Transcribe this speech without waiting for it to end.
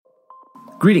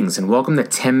Greetings and welcome to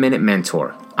 10-Minute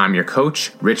Mentor. I'm your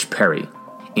coach, Rich Perry.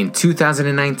 In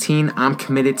 2019, I'm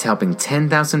committed to helping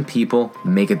 10,000 people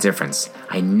make a difference.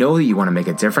 I know that you want to make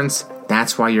a difference.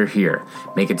 That's why you're here.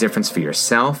 Make a difference for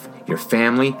yourself, your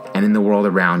family, and in the world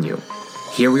around you.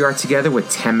 Here we are together with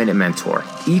 10-Minute Mentor,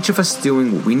 each of us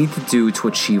doing what we need to do to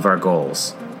achieve our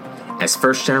goals. As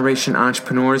first-generation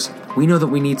entrepreneurs, we know that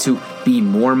we need to be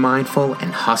more mindful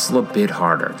and hustle a bit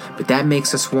harder. But that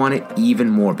makes us want it even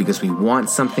more because we want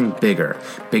something bigger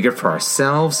for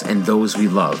ourselves and those we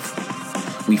love.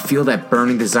 We feel that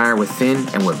burning desire within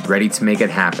and we're ready to make it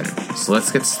happen. So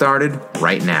let's get started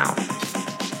right now.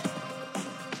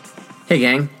 Hey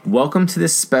gang, welcome to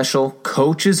this special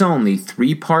Coaches Only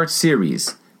 3-part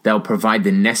series that will provide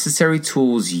the necessary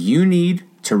tools you need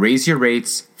to raise your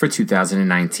rates for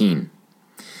 2019.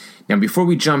 Now, before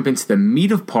we jump into the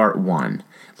meat of part 1,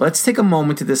 let's take a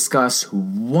moment to discuss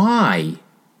why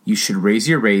you should raise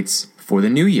your rates for the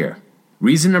new year.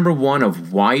 Reason number 1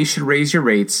 of why you should raise your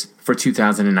rates for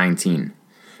 2019.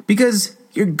 Because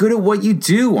you're good at what you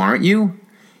do, aren't you?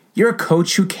 You're a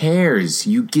coach who cares.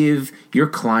 You give your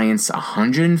clients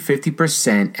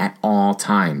 150% at all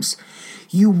times.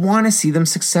 You want to see them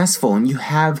successful and you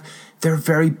have their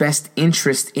very best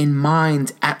interest in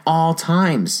mind at all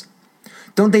times.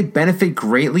 Don't they benefit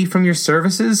greatly from your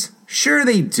services? Sure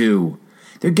they do.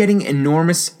 They're getting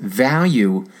enormous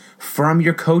value from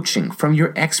your coaching, from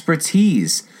your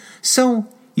expertise. So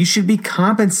you should be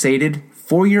compensated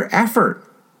for your effort.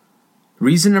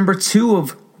 Reason number 2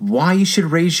 of why you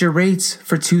should raise your rates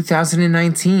for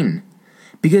 2019.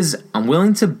 Because I'm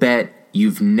willing to bet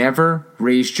you've never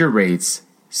raised your rates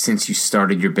since you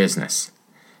started your business.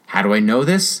 How do I know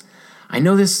this? I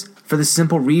know this for the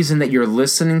simple reason that you're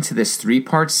listening to this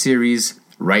 3-part series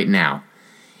right now.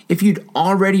 If you'd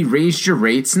already raised your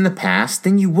rates in the past,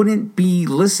 then you wouldn't be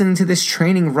listening to this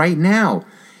training right now.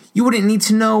 You wouldn't need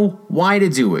to know why to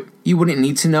do it. You wouldn't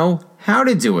need to know how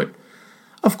to do it.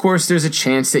 Of course, there's a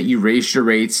chance that you raised your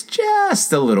rates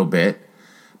just a little bit,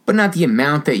 but not the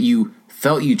amount that you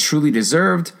felt you truly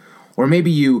deserved, or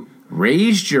maybe you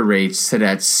raised your rates to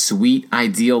that sweet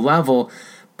ideal level,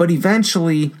 but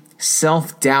eventually,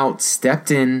 self-doubt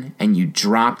stepped in and you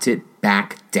dropped it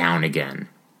back down again.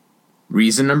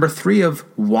 Reason number 3 of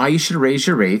why you should raise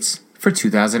your rates for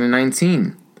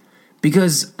 2019.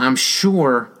 Because I'm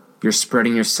sure you're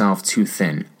spreading yourself too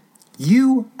thin.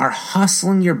 You are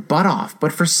hustling your butt off,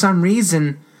 but for some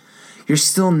reason, you're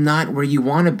still not where you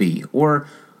want to be or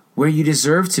where you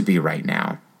deserve to be right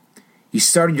now. You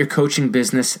started your coaching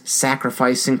business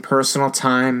sacrificing personal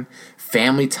time,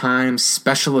 family time,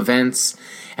 special events,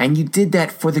 and you did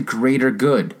that for the greater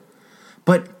good.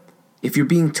 But if you're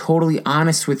being totally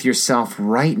honest with yourself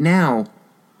right now,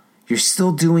 you're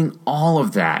still doing all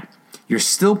of that. You're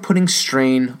still putting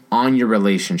strain on your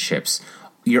relationships.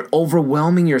 You're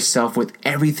overwhelming yourself with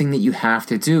everything that you have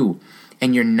to do,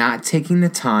 and you're not taking the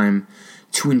time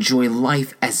to enjoy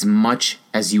life as much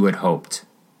as you had hoped.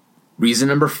 Reason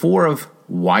number 4 of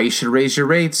why you should raise your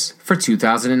rates for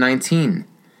 2019.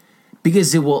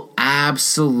 Because it will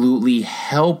absolutely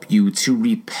help you to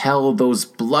repel those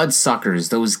bloodsuckers,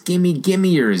 those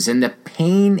gimme-gimmeers, and the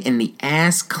pain in the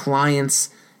ass clients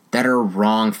that are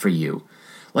wrong for you.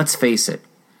 Let's face it,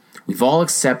 we've all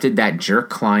accepted that jerk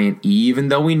client even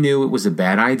though we knew it was a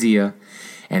bad idea,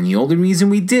 and the only reason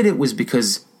we did it was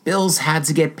because bills had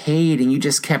to get paid and you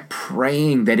just kept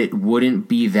praying that it wouldn't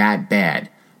be that bad.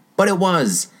 But it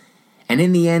was. And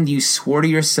in the end, you swore to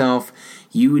yourself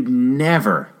you would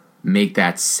never make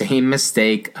that same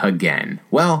mistake again.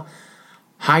 Well,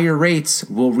 higher rates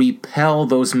will repel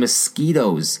those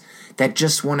mosquitoes that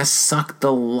just want to suck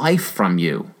the life from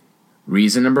you.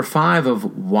 Reason number 5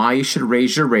 of why you should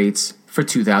raise your rates for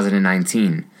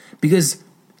 2019. Because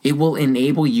it will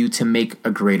enable you to make a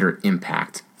greater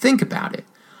impact. Think about it.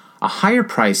 A higher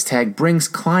price tag brings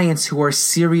clients who are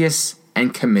serious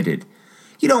and committed.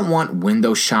 You don't want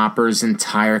window shoppers and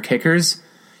tire kickers.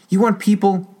 You want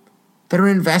people that are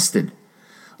invested.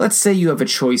 Let's say you have a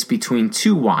choice between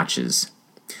 2 watches.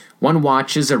 One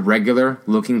watch is a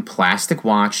regular-looking plastic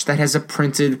watch that has a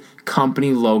printed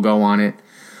company logo on it,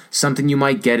 something you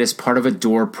might get as part of a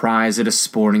door prize at a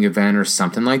sporting event or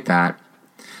something like that.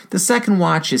 The second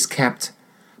watch is kept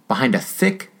behind a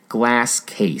thick glass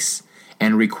case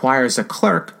and requires a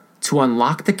clerk to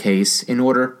unlock the case in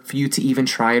order for you to even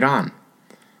try it on.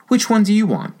 Which one do you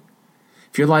want?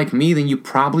 If you're like me, then you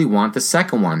probably want the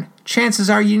second one. Chances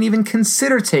are you didn't even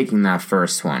consider taking that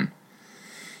first one.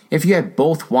 If you had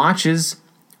both watches,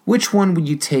 which one would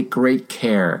you take great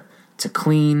care to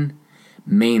clean,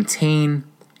 maintain,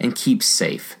 and keep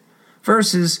safe?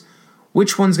 Versus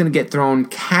Which one's going to get thrown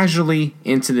casually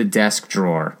into the desk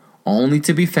drawer, only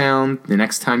to be found the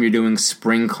next time you're doing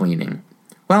spring cleaning?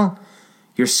 Well,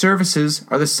 your services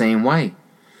are the same way.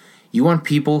 You want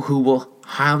people who will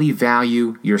highly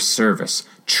value your service,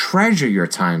 treasure your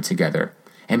time together,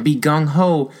 and be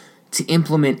gung-ho to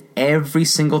implement every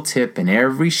single tip and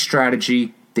every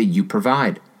strategy that you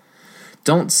provide.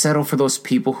 Don't settle for those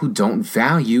people who don't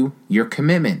value your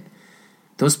commitment.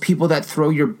 Those people that throw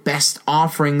your best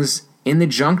offerings in the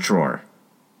junk drawer.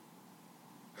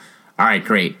 All right,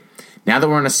 great. Now that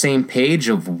we're on the same page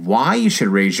of why you should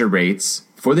raise your rates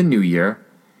for the new year,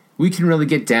 we can really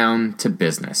get down to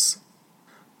business.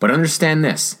 But understand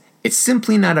this, it's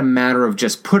simply not a matter of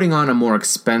just putting on a more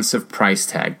expensive price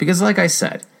tag, because like I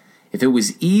said, if it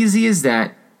was easy as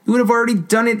that, you would have already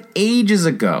done it ages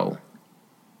ago.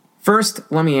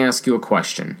 First, let me ask you a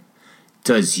question.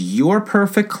 Does your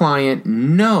perfect client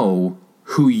know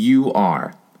who you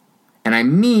are? And I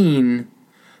mean,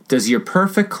 does your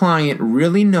perfect client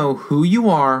really know who you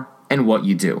are and what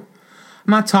you do?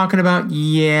 I'm not talking about,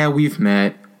 yeah, we've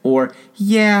met, or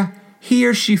yeah, he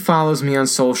or she follows me on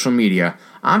social media.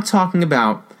 I'm talking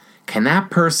about, can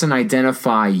that person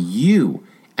identify you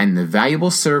and the valuable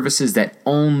services that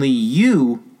only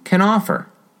you can offer?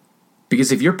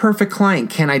 Because if your perfect client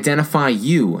can identify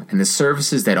you and the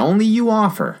services that only you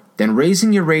offer, then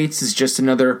raising your rates is just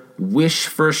another wish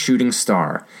for a shooting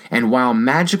star. And while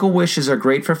magical wishes are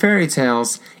great for fairy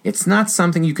tales, it's not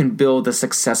something you can build a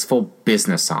successful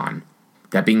business on.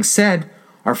 That being said,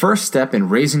 our first step in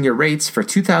raising your rates for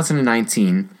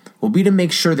 2019 will be to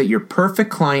make sure that your perfect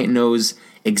client knows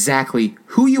exactly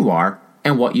who you are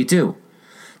and what you do.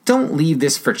 Don't leave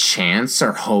this for chance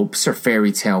or hopes or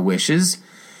fairy tale wishes.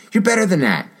 You're better than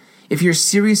that. If you're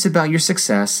serious about your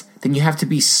success, then you have to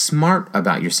be smart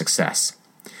about your success.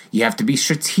 You have to be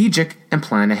strategic and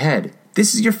plan ahead.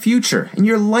 This is your future and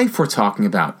your life we're talking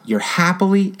about. Your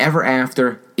happily ever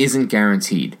after isn't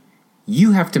guaranteed.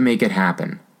 You have to make it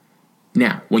happen.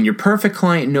 Now, when your perfect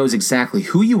client knows exactly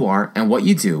who you are and what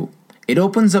you do, it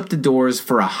opens up the doors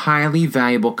for a highly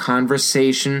valuable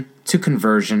conversation to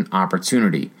conversion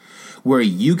opportunity, where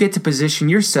you get to position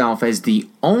yourself as the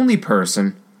only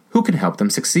person who can help them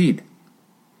succeed.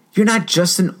 You're not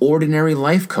just an ordinary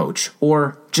life coach,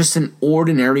 or just an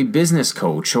ordinary business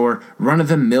coach, or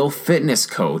run-of-the-mill fitness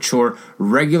coach, or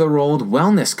regular old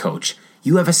wellness coach.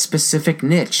 You have a specific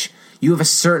niche. You have a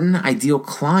certain ideal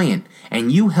client,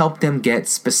 and you help them get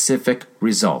specific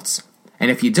results. And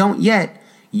if you don't yet,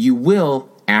 you will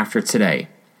after today.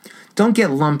 Don't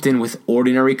get lumped in with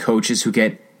ordinary coaches who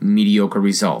get mediocre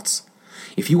results.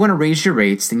 If you want to raise your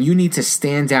rates, then you need to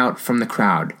stand out from the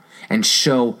crowd and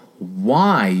show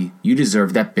why you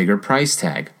deserve that bigger price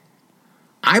tag.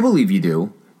 I believe you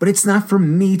do, but it's not for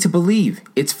me to believe.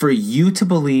 It's for you to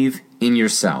believe in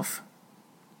yourself.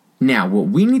 Now, what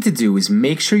we need to do is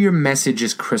make sure your message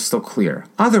is crystal clear.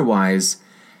 Otherwise,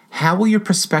 how will your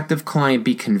prospective client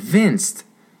be convinced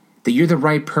that you're the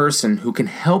right person who can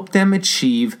help them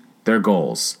achieve their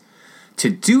goals? To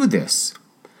do this,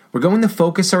 we're going to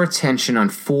focus our attention on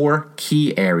 4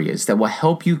 key areas that will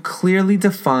help you clearly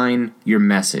define your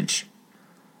message.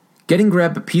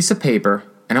 Grab a piece of paper,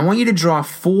 and I want you to draw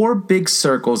 4 big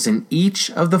circles in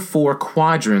each of the 4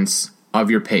 quadrants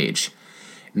of your page.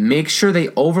 Make sure they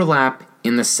overlap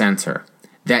in the center.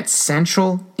 That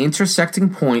central intersecting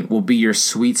point will be your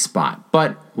sweet spot,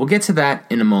 but we'll get to that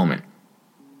in a moment.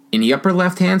 In the upper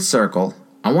left-hand circle,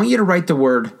 I want you to write the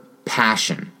word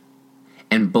passion.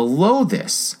 And below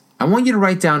this, I want you to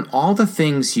write down all the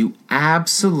things you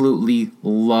absolutely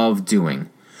love doing.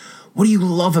 What do you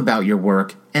love about your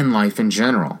work and life in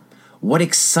general? What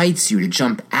excites you to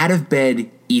jump out of bed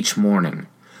each morning?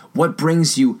 What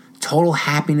brings you total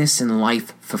happiness and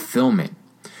life fulfillment?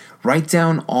 Write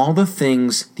down all the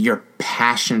things that you're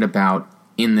passionate about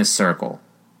in this circle.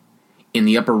 In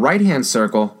the upper right-hand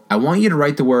circle, I want you to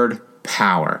write the word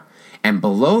power. And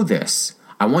below this,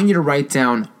 I want you to write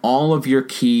down all of your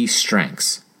key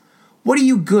strengths. What are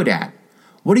you good at?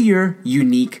 What are your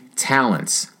unique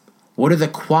talents? What are the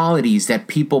qualities that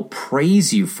people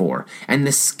praise you for and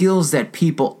the skills that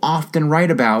people often write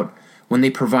about when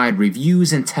they provide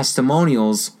reviews and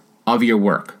testimonials of your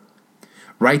work?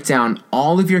 Write down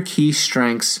all of your key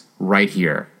strengths right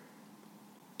here.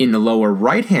 In the lower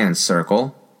right-hand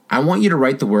circle, I want you to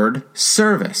write the word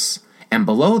service. And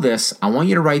below this, I want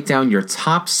you to write down your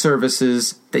top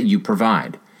services that you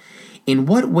provide. In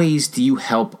what ways do you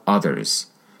help others?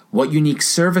 What unique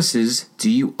services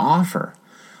do you offer?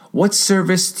 What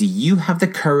service do you have the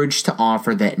courage to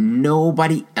offer that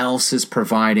nobody else is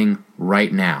providing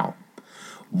right now?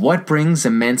 What brings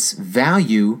immense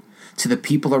value to the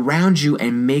people around you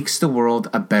and makes the world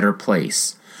a better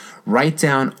place. Write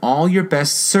down all your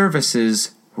best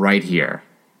services right here.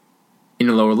 In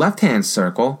the lower left-hand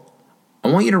circle, I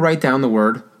want you to write down the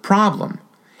word problem.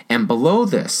 And below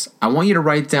this, I want you to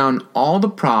write down all the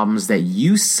problems that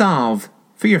you solve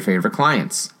for your favorite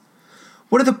clients.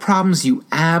 What are the problems you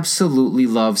absolutely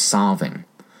love solving?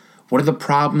 What are the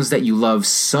problems that you love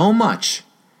so much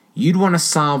you'd want to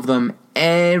solve them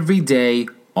every day,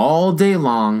 all day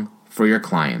long for your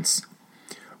clients?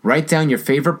 Write down your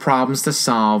favorite problems to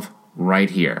solve right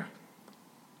here.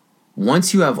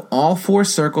 Once you have all 4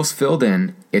 circles filled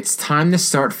in, it's time to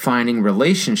start finding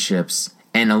relationships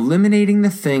and eliminating the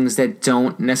things that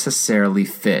don't necessarily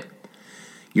fit.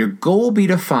 Your goal will be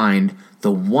to find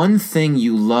the one thing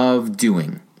you love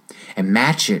doing and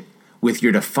match it with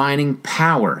your defining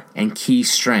power and key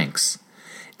strengths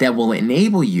that will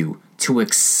enable you to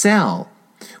excel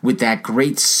with that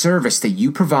great service that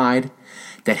you provide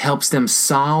that helps them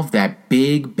solve that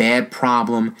big, bad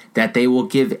problem that they will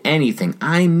give anything,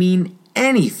 I mean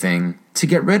anything, to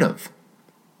get rid of.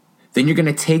 Then you're going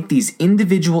to take these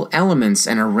individual elements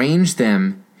and arrange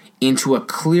them into a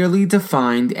clearly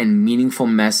defined and meaningful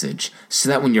message so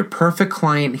that when your perfect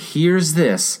client hears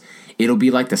this, it'll be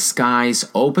like the skies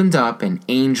opened up and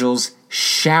angels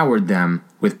showered them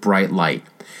with bright light.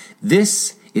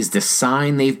 This is the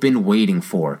sign they've been waiting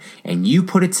for, and you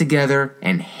put it together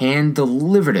and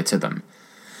hand-delivered it to them.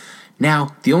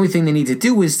 Now, the only thing they need to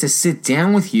do is to sit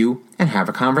down with you and have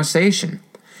a conversation.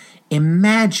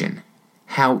 Imagine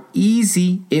how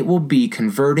easy it will be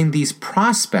converting these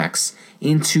prospects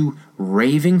into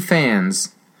raving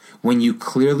fans when you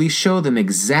clearly show them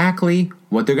exactly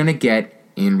what they're going to get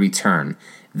in return.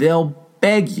 They'll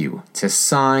beg you to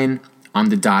sign on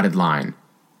the dotted line.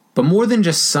 But more than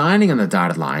just signing on the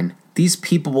dotted line, these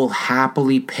people will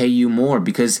happily pay you more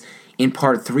because in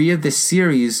part 3 of this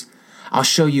series, I'll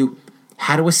show you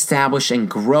how to establish and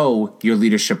grow your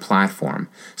leadership platform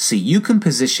so you can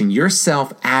position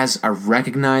yourself as a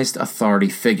recognized authority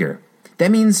figure.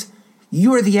 That means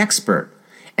you are the expert,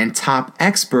 and top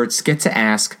experts get to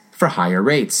ask for higher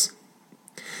rates.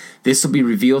 This will be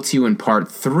revealed to you in part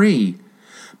 3,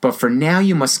 but for now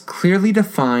you must clearly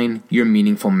define your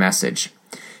meaningful message.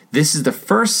 This is the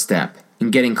first step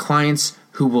in getting clients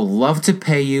who will love to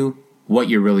pay you what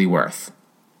you're really worth.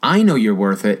 I know you're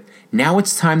worth it. Now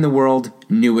it's time the world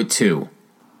knew it too.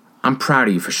 I'm proud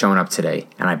of you for showing up today,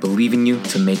 and I believe in you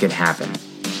to make it happen.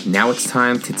 Now it's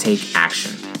time to take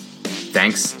action.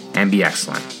 Thanks, and be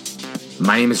excellent.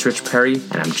 My name is Rich Perry,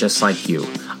 and I'm just like you.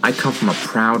 I come from a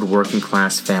proud working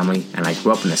class family, and I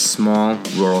grew up in a small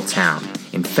rural town.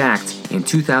 In fact, in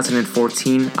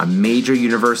 2014, a major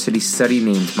university study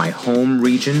named my home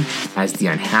region as the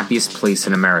unhappiest place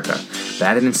in America. But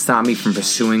that didn't stop me from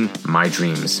pursuing my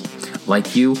dreams.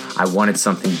 Like you, I wanted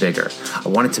something bigger. I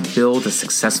wanted to build a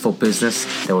successful business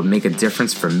that would make a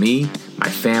difference for me, my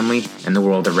family, and the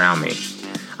world around me.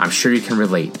 I'm sure you can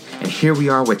relate. And here we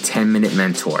are with 10-Minute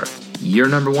Mentor, your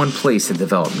 #1 place to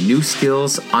develop new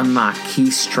skills, unlock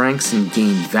key strengths, and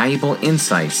gain valuable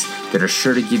insights that are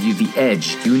sure to give you the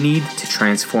edge you need to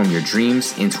transform your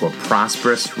dreams into a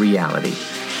prosperous reality.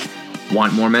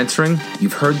 Want more mentoring?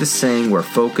 You've heard the saying, where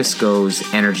focus goes,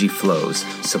 energy flows.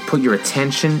 So put your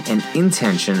attention and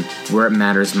intention where it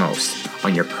matters most,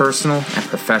 on your personal and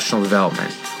professional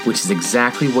development, which is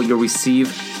exactly what you'll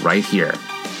receive right here.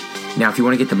 Now, if you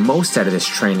want to get the most out of this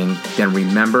training, then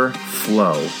remember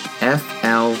FLOW.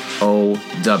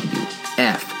 F-L-O-W.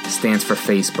 F stands for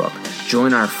Facebook.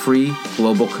 Join our free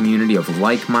global community of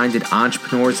like-minded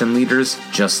entrepreneurs and leaders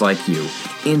just like you.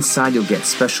 Inside, you'll get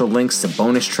special links to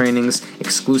bonus trainings,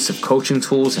 exclusive coaching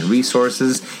tools and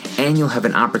resources, and you'll have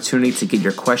an opportunity to get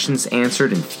your questions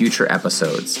answered in future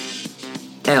episodes.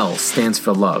 L stands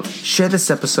for love. Share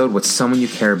this episode with someone you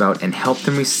care about and help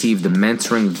them receive the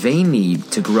mentoring they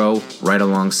need to grow right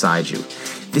alongside you.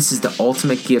 This is the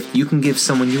ultimate gift you can give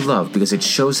someone you love because it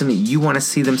shows them that you want to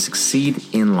see them succeed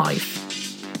in life.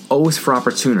 O is for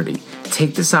opportunity.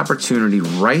 Take this opportunity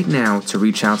right now to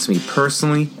reach out to me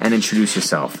personally and introduce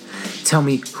yourself. Tell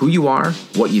me who you are,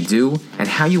 what you do, and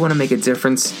how you want to make a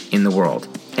difference in the world.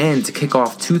 And to kick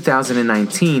off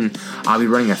 2019, I'll be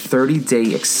running a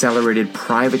 30-day accelerated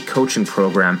private coaching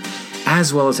program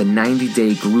as well as a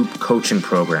 90-day group coaching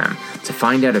program. To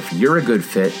find out if you're a good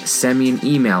fit, send me an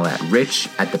email at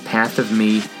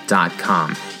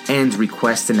rich@thepathofme.com and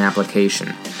request an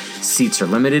application. Seats are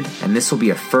limited, and this will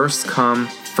be a first-come,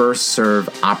 first-serve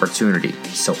opportunity,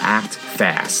 so act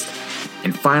fast.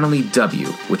 And finally,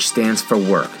 W, which stands for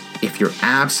work. If you're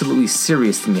absolutely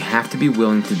serious, then you have to be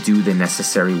willing to do the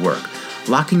necessary work.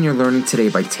 Lock in your learning today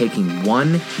by taking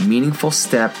one meaningful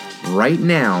step right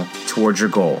now towards your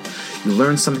goal. You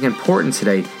learned something important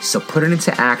today, so put it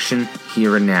into action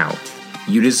here and now.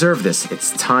 You deserve this.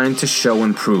 It's time to show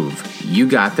and prove. You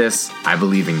got this. I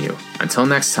believe in you. Until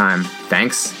next time,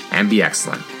 thanks and be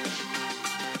excellent.